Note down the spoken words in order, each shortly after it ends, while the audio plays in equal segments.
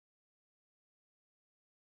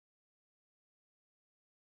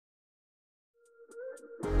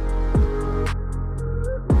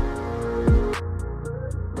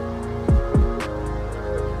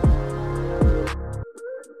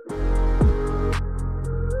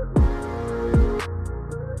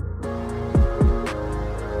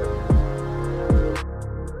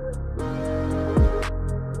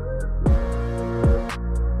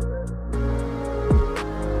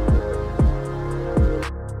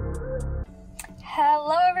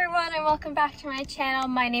Welcome back to my channel.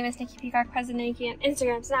 My name is Nikki Peacock, President Nikki on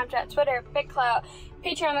Instagram, Snapchat, Twitter, BigClout,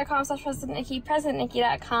 Patreon.com/PresidentNikki,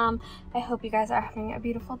 PresidentNikki.com. I hope you guys are having a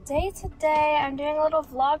beautiful day today. I'm doing a little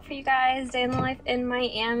vlog for you guys, day in the life in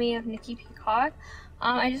Miami of Nikki Peacock.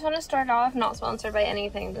 I just want to start off, not sponsored by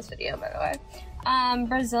anything in this video, by the way.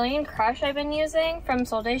 Brazilian Crush I've been using from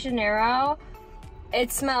Sol de Janeiro.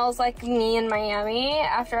 It smells like me in Miami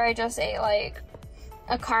after I just ate like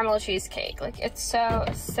a caramel cheesecake. Like, it's so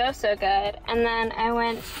good. And then I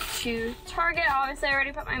went to Target. Obviously I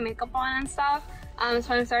already put my makeup on and stuff,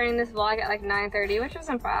 so I'm starting this vlog at like 9:30, which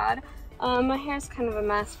isn't bad. My hair's kind of a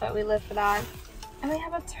mess, but we live for that. And we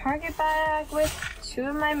have a Target bag with 2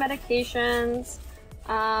 of my medications.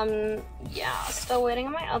 Yeah, still waiting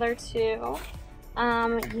on my other 2.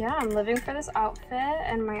 Yeah, I'm living for this outfit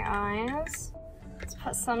and my eyes. Let's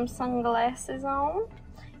put some sunglasses on.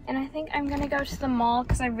 And I think I'm gonna go to the mall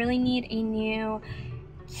because I really need a new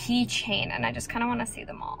keychain and I just kind of want to see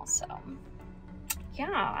them all. So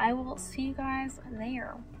yeah, I will see you guys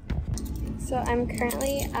there. So I'm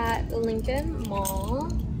currently at Lincoln Mall.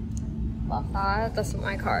 Love that. That's not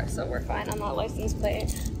my car, so we're fine on that license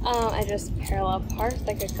plate. I just parallel parked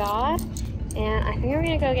like a god. And I think I'm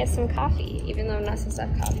gonna go get some coffee, even though I'm not supposed to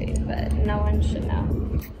have coffee, but no one should know.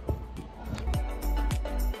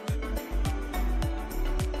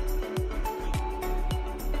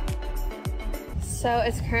 So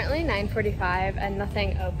it's currently 9:45 and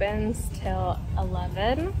nothing opens till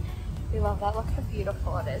 11. We love that. Look how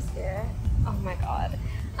beautiful it is here. Oh my god.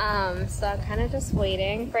 So I'm kind of just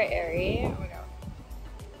waiting for Ari. Oh my god.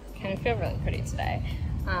 I kind of feel really pretty today.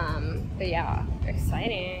 But yeah,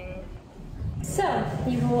 exciting. So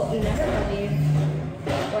you will never believe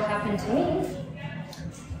what happened to me.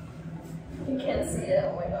 You can't see it.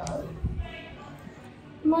 Oh my god.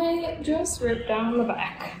 My dress ripped down the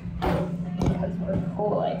back. Because we're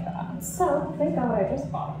cool like that. So thank god I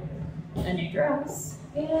just bought a new dress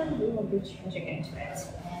and we will be changing into it.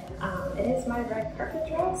 It is my red carpet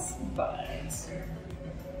dress, but it's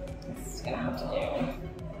gonna have to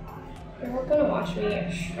do. You're all gonna watch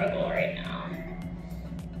me struggle right now.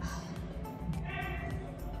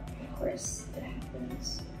 Of course it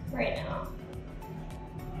happens right now.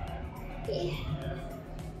 Yeah.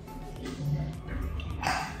 I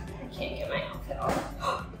can't get my outfit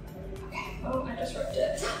off. Oh, I just ripped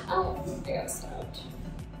it. Oh, I got stabbed.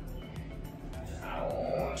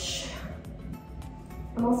 Ouch.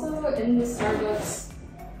 I'm also in the Starbucks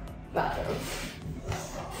bathroom.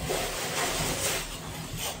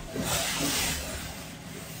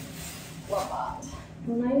 Love that.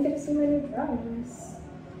 Well, now you get to see my new dress.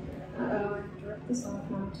 Uh-oh, I have to rip this off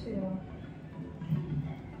now too.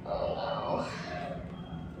 Oh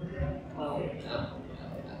no. Oh no.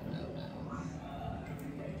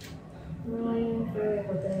 Really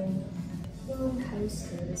hoping someone comes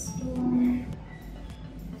to the store.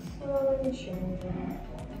 So let me show you.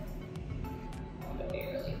 That would be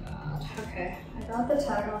really bad. Okay, I got the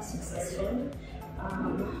tag off successfully.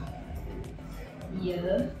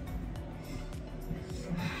 Yeah.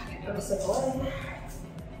 Okay, I'm so bored.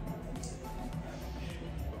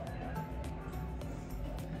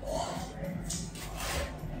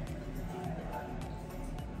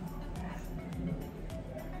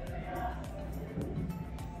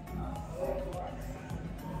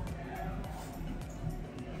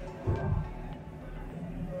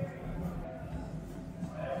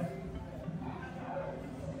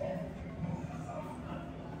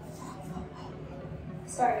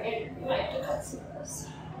 Sorry, I might have to cut some of this.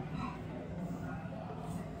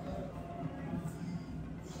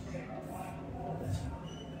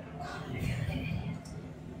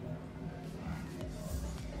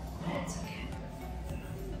 It's okay.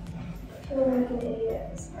 Feeling like an idiot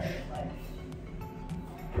is part of life.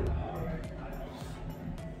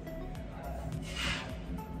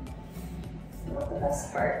 Not the best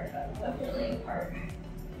part, but the healing part.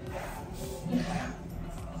 Okay.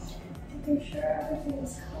 Making sure everything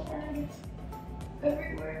is covered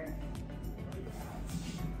everywhere.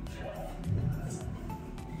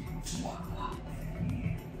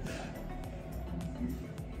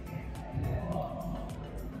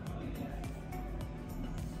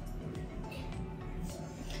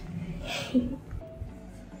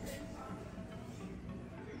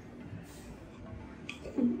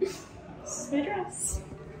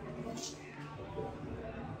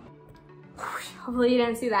 hopefully you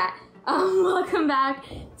didn't see that. Welcome back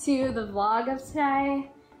to the vlog of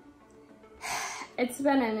today. It's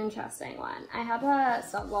been an interesting one. I had to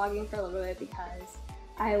stop vlogging for a little bit because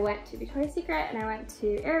I went to Victoria's Secret and I went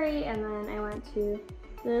to Aerie and then I went to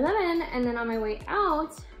Lululemon, and then on my way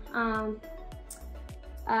out,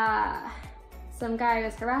 some guy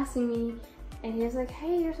was harassing me and he was like,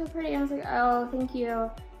 hey, you're so pretty. I was like, oh, thank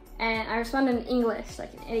you. And I responded in English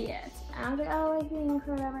like an idiot. And I was like, oh, I think,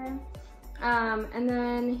 whatever. And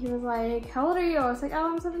then he was like, how old are you? I was like,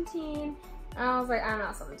 oh, I'm 17. And I was like, I'm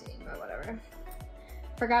not 17, but whatever.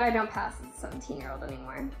 Forgot I don't pass as a 17-year-old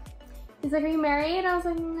anymore. He's like, are you married? I was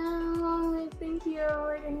like, no, like, thank you,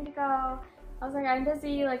 like, I need to go. I was like, I'm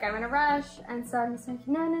busy, like, I'm in a rush. And so he's like,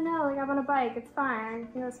 no, like, I'm on a bike, it's fine.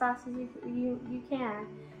 I can go as fast as you can.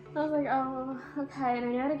 And I was like, oh, okay, and I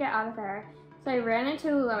knew how to get out of there. So I ran into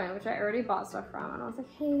Lululemon, which I already bought stuff from, and I was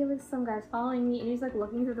like, hey, like, some guy's following me, and he's like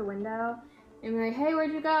looking through the window, and I'm like, hey,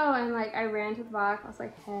 where'd you go? And like, I ran to the back. I was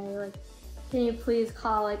like, hey, like, can you please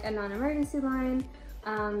call like a non-emergency line,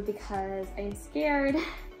 because I'm scared.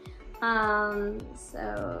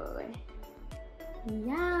 So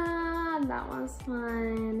yeah, that was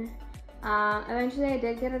fun. Eventually I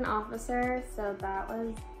did get an officer, so that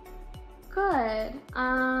was good.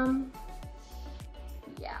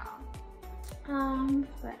 Yeah.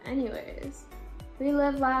 But anyways, we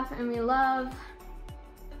live, laugh, and we love.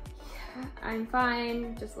 Yeah, I'm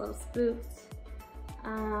fine, just a little spooked.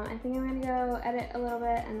 I think I'm gonna go edit a little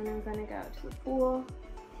bit and then I'm gonna go to the pool.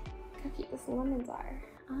 Look how cute this lemons are.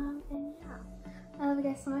 And yeah, I love you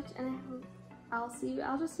guys so much, and I hope I'll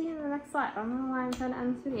just see you in the next slide. I don't know why I'm trying to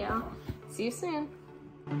end this video. See you soon.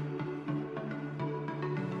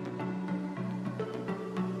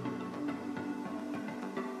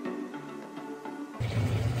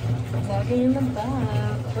 Vlogging in the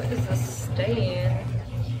bath. What is this stain?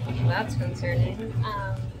 That's concerning.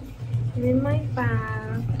 I'm in my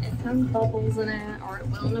bath. It has bubbles in it, or it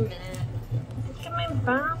will in a minute. Look at my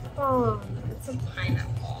bathroom. It's a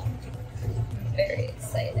pineapple. I'm very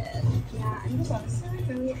excited. Yeah, I'm just honestly like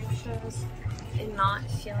really anxious and not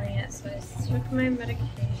feeling it, so I took my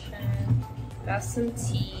medication, got some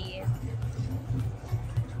tea.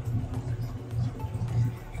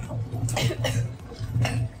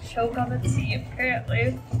 Choke on the tea,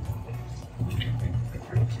 apparently.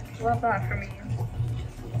 Love that for me.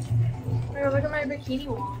 Oh, look at my bikini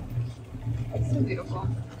wall. It's so beautiful.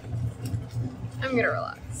 I'm gonna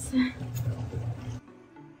relax.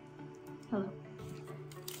 Hello.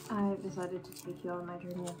 I've decided to take you on my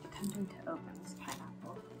journey of attempting to open this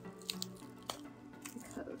pineapple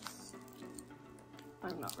because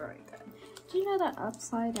I'm not very good. Do you know that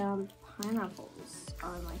upside down pineapples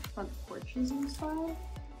on like front porches and stuff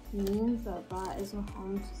means that that is a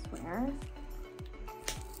home to swear?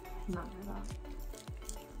 Not know that.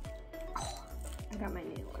 Oh, I got my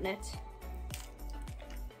nail in it.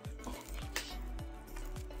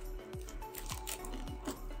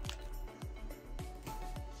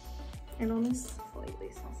 It only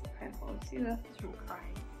slightly smells like pineapple. See, that's just from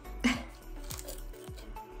crying.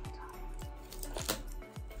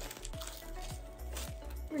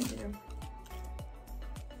 We're due.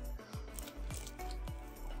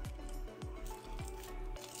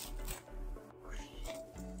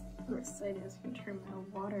 I'm excited as we turn my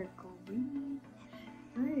water green.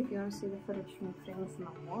 Alright, if you want to see the footage from things in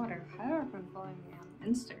the water, however, I'm following me on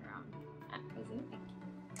Instagram at President Nikki.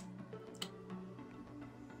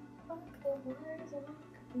 Look, the water's all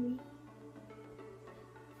green.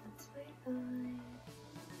 That's my eye.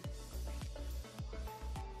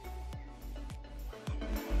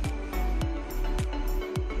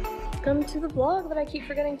 Welcome to the vlog that I keep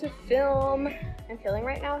forgetting to film. I'm filming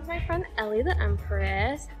right now with my friend Ellie The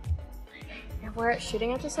Empress. And we're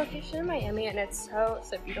shooting at this location in Miami, and it's so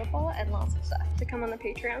beautiful, and lots of stuff to come on the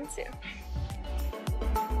Patreon soon.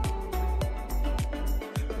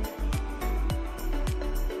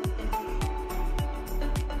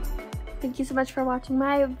 Thank you so much for watching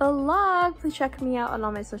my vlog. Please check me out on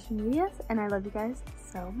all my social medias, and I love you guys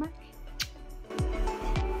so much.